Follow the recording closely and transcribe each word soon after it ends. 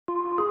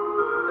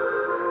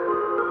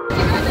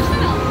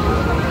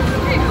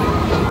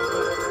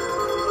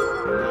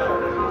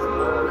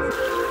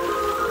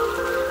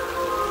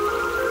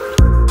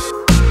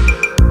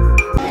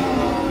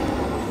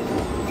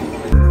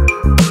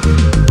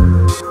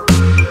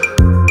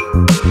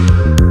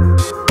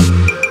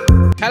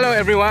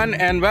everyone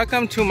and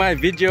welcome to my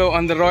video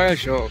on the Royal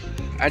Show.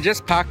 I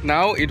just parked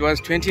now. It was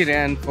 20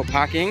 Rand for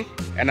parking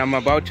and I'm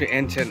about to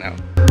enter now.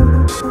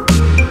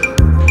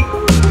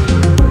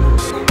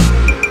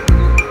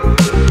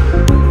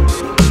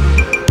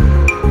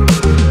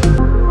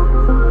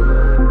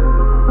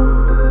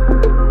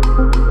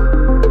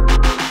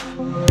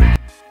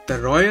 The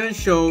Royal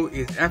Show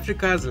is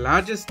Africa's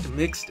largest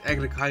mixed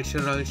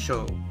agricultural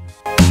show.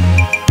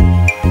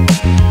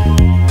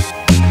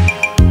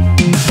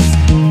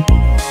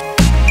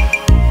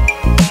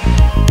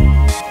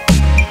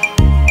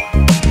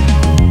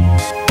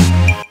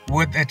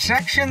 With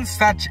attractions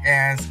such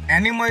as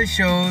animal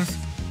shows,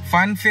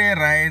 fun fair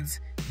rides,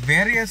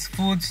 various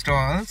food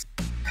stalls,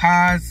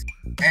 cars,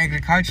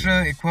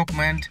 agricultural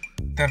equipment,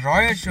 the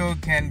Royal Show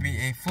can be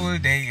a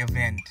full-day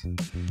event.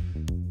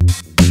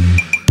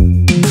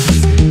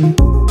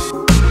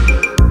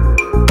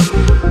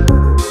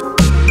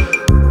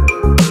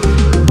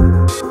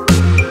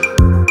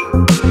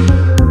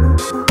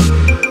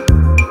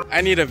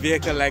 I need a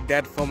vehicle like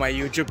that for my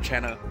YouTube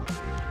channel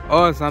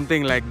or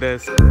something like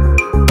this.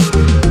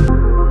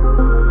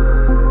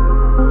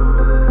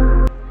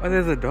 Oh,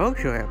 there's a dog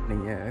show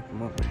happening here at the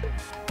moment.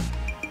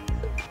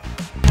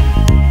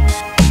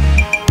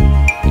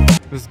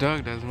 This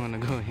dog doesn't want to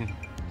go in.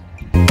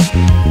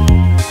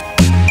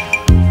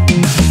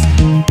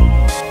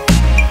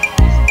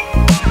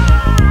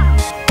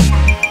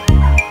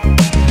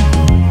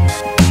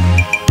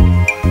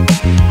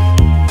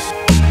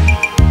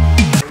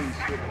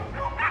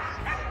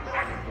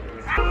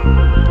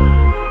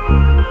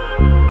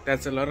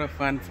 That's a lot of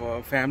fun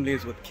for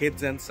families with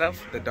kids and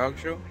stuff, the dog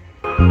show.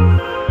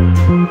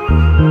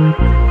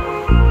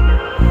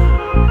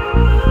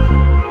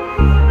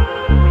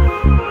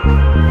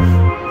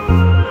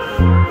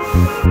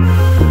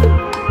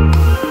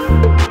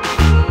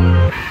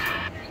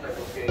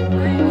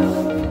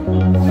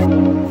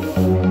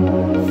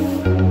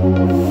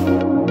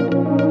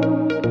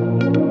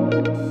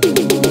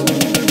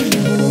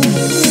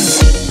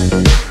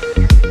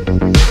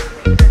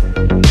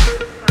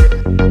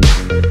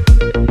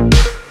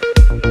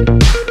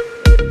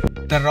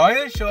 The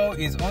Royal Show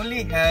is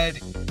only held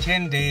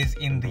 10 days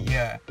in the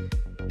year.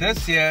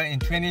 This year in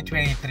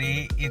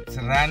 2023, it's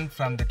run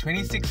from the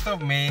 26th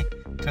of May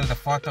till the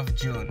 4th of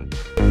June.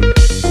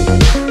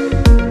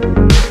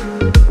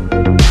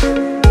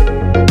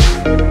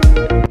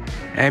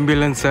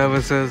 Ambulance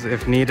services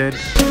if needed.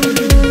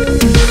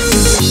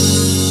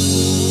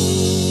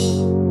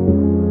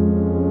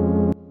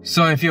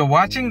 So if you're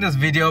watching this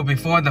video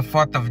before the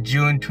 4th of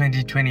June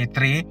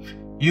 2023,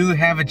 you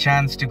have a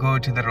chance to go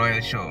to the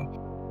Royal Show.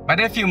 But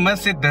if you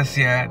miss it this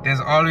year, there's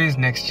always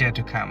next year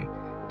to come.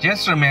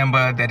 Just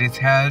remember that it's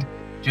held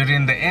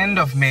during the end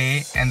of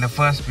May and the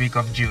first week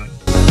of June.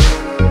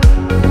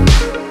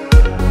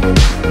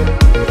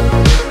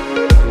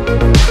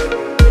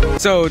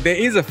 So there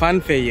is a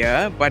fun fair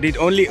here, but it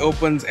only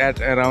opens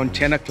at around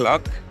 10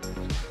 o'clock.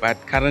 But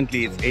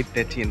currently it's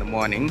 8:30 in the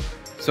morning.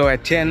 So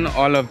at 10,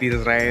 all of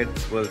these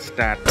rides will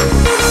start.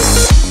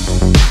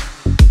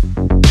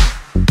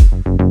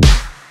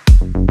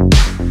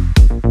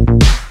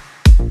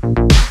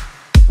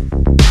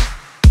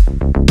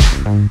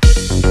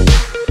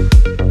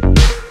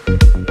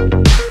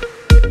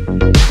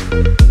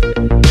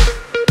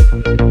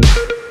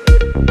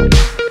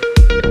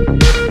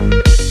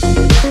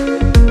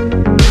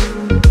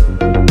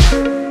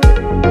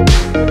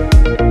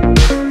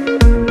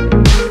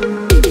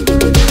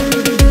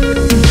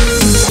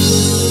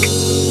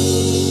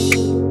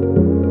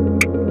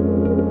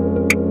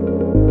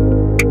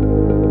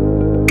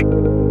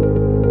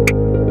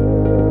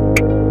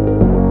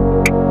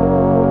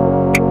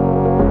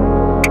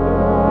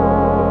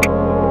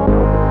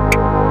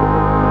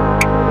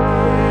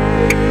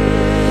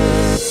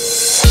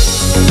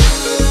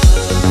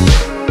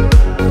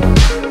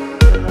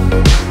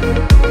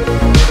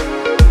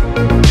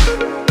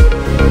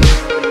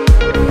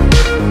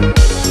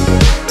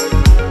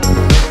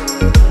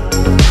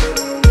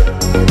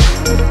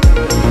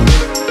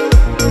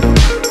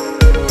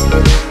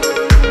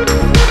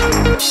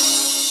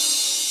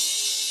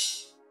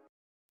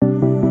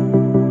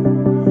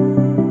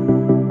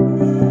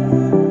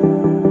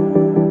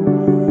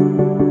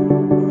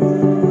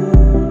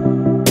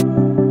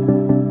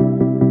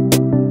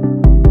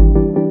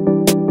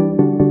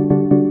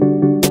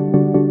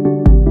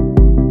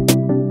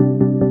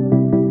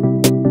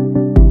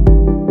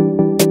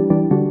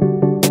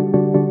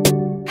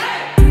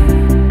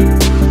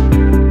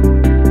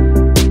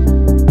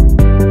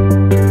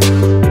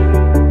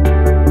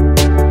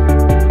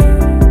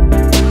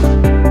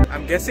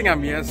 Guessing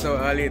I'm here so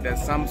early that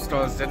some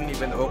stores didn't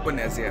even open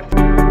as yet.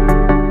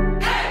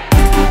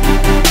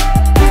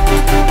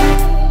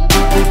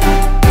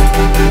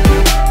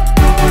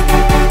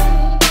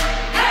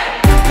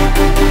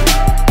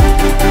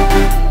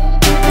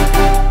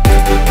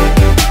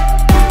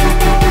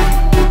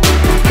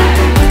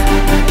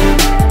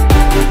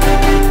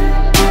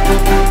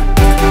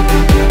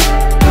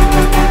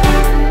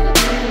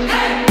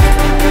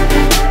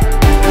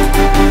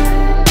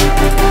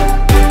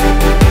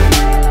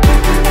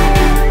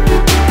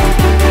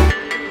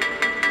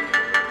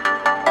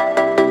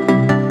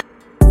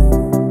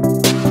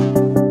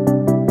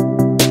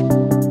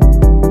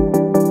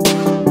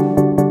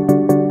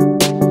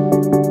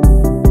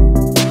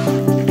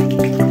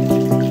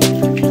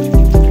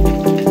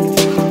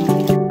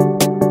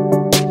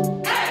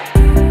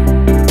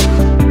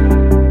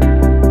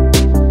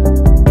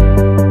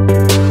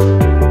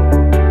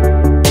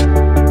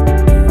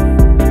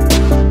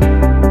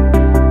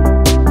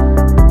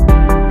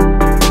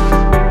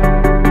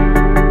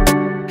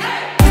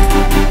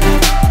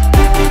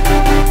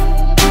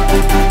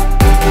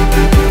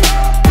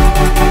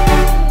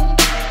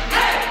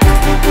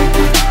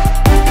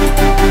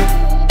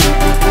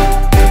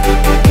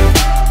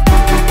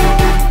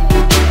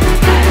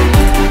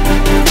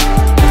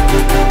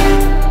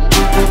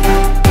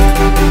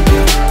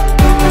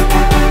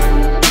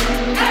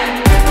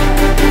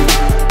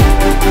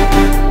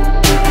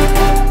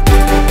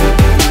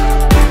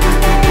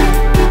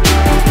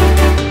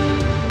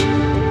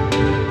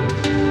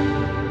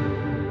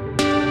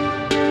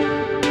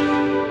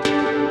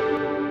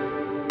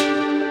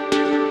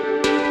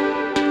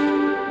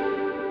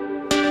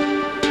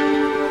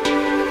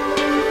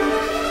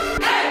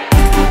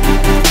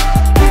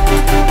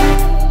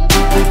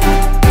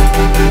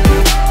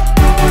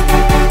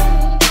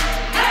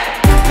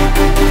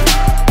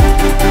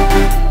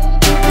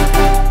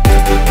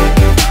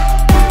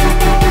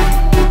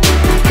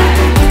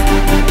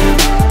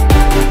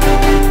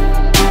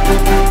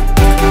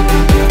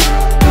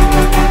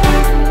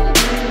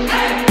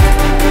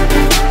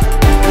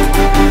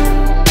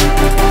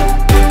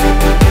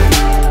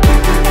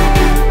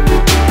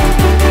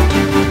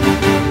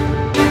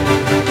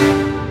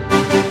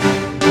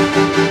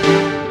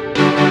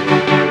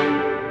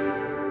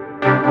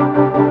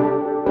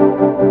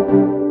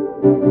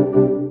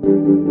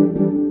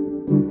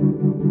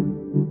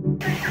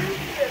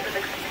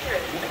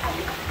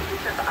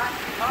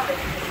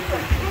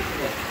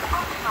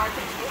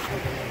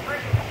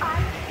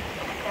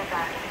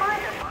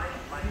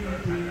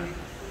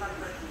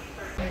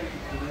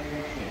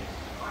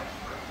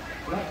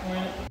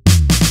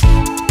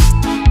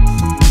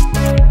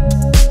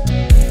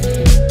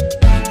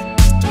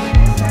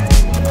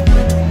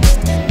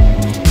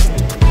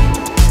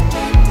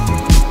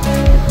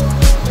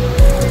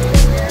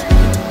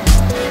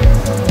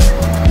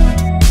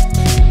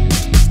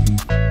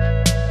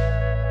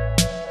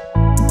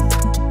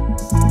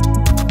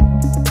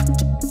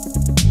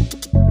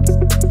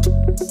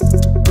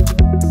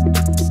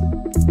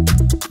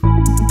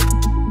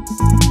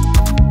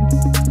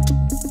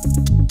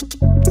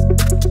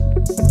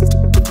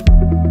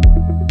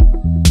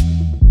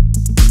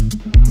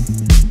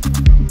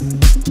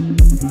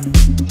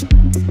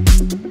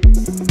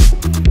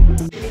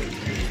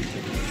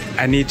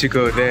 I need to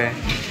go there.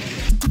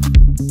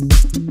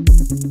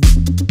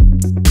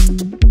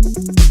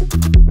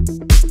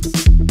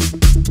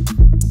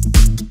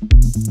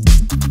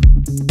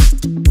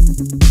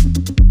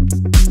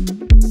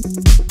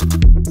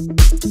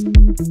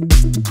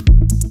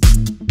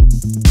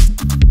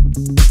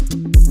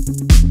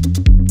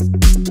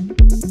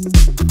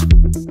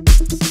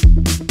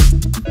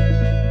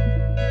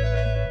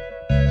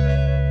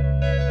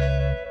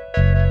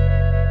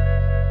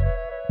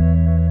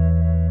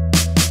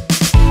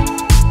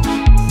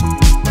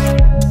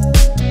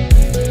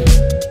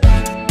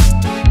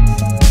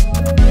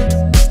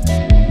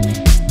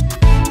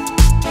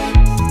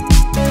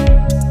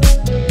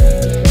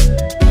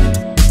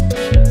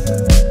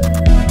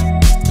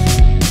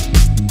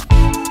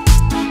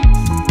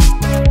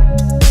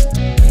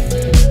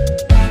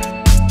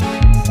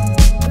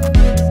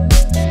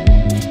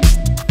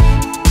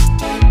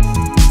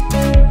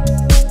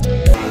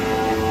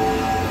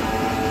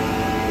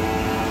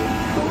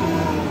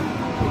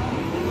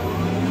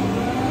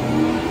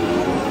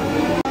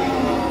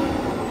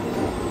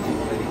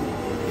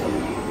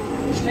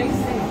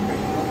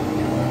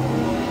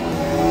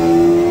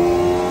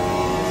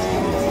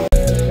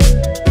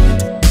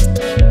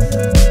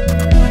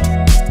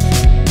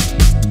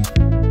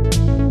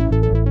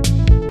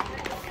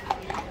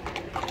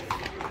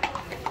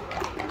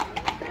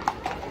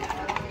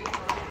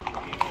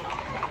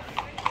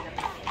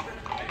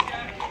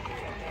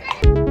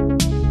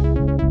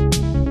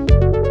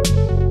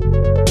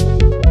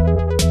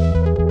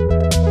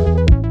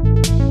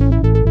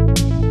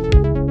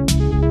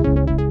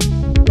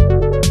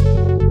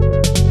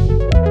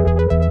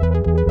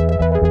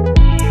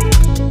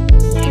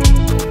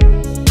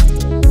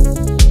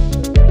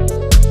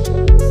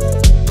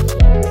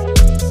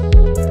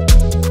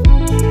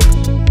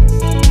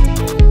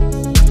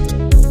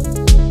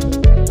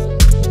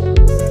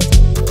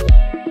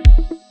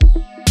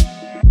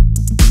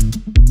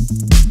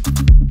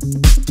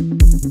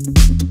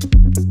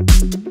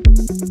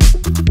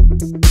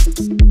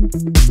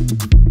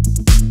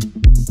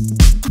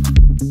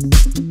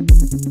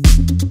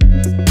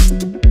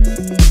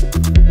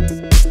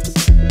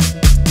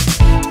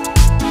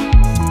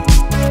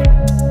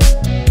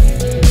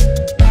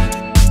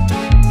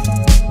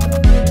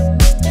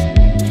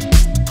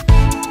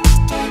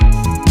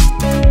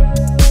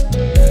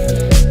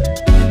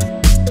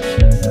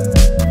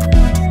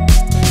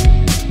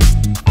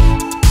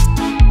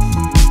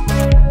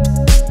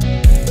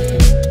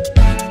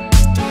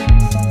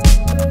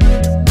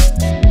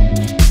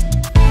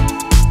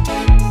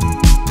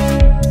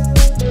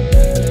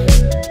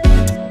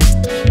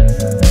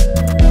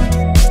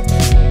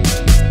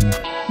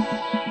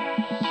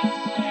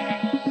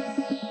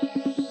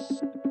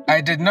 I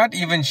did not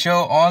even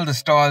show all the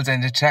stalls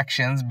and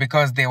attractions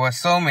because there were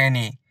so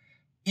many,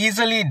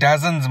 easily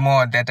dozens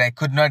more that I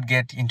could not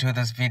get into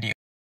this video.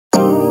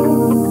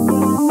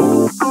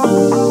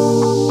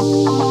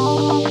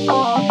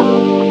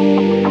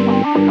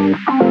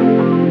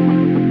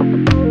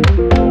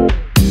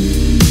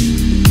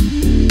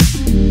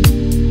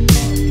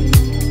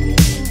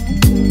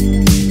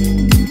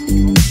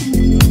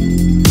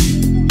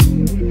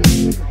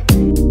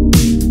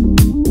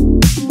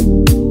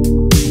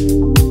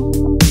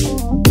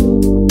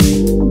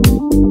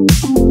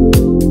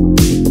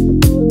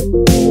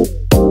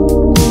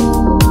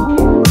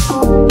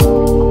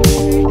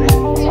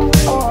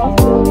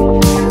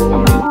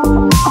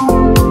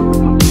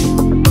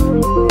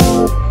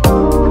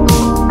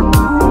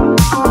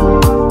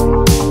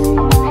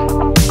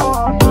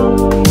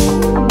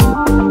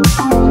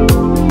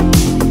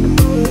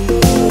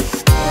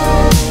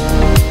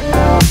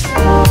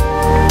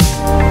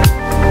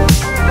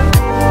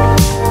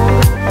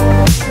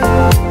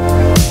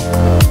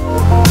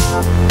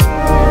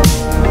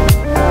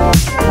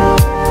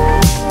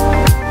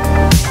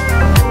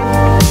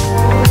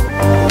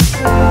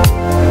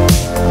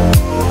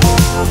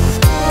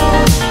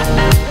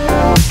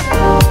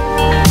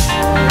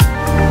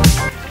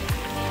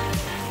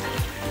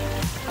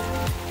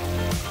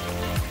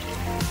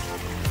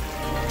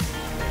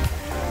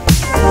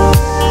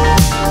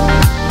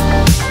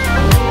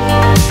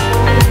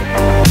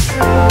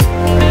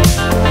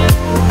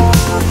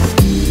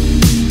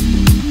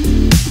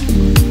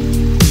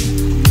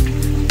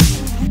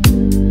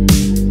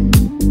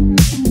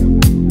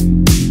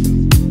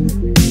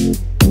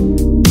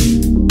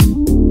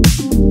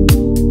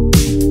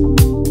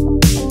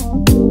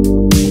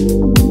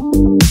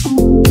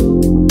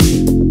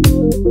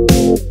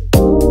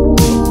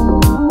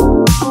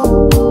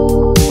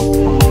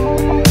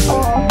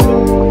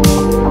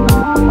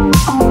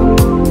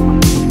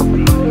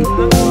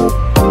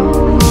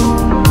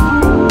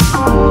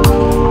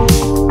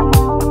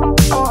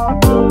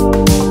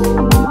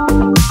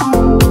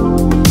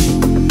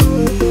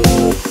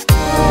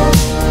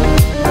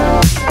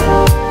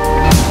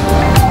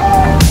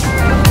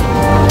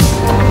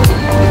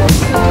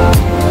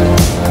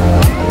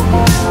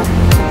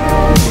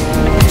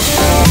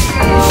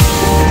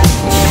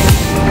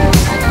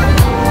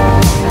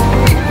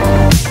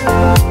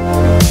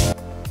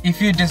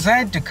 If you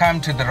decide to come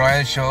to the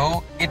Royal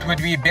Show, it would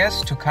be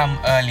best to come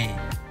early,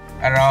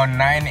 around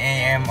 9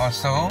 a.m. or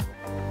so.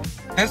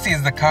 This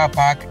is the car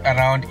park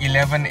around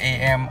 11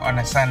 a.m. on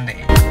a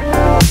Sunday.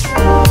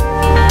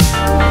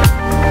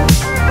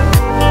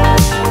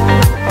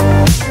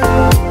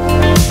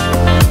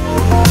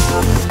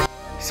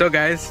 So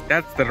guys,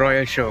 that's the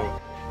Royal Show.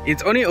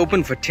 It's only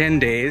open for 10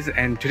 days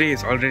and today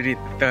is already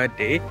the third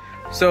day.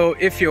 So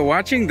if you're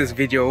watching this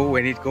video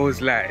when it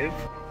goes live,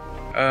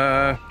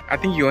 I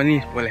think you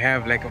only will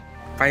have like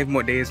 5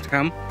 more days to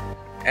come.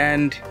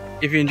 And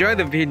if you enjoy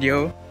the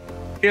video,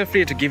 feel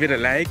free to give it a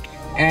like.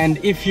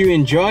 And if you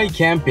enjoy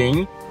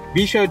camping,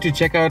 be sure to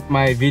check out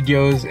my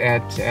videos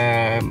at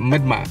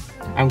Mudma.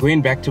 I'm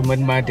going back to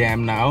Mudma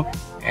Dam now,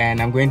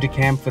 and I'm going to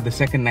camp for the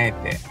second night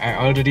there.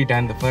 I already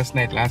done the first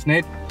night last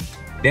night.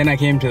 Then I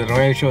came to the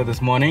Royal Show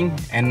this morning,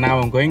 and now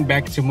I'm going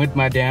back to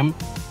Mudma Dam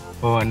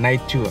for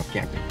night 2 of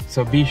camping.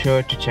 So be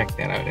sure to check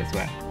that out as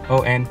well.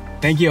 Oh, and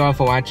thank you all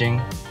for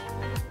watching.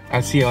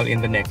 I'll see you all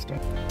in the next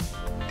one.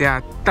 There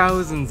are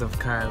thousands of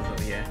cars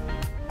over here.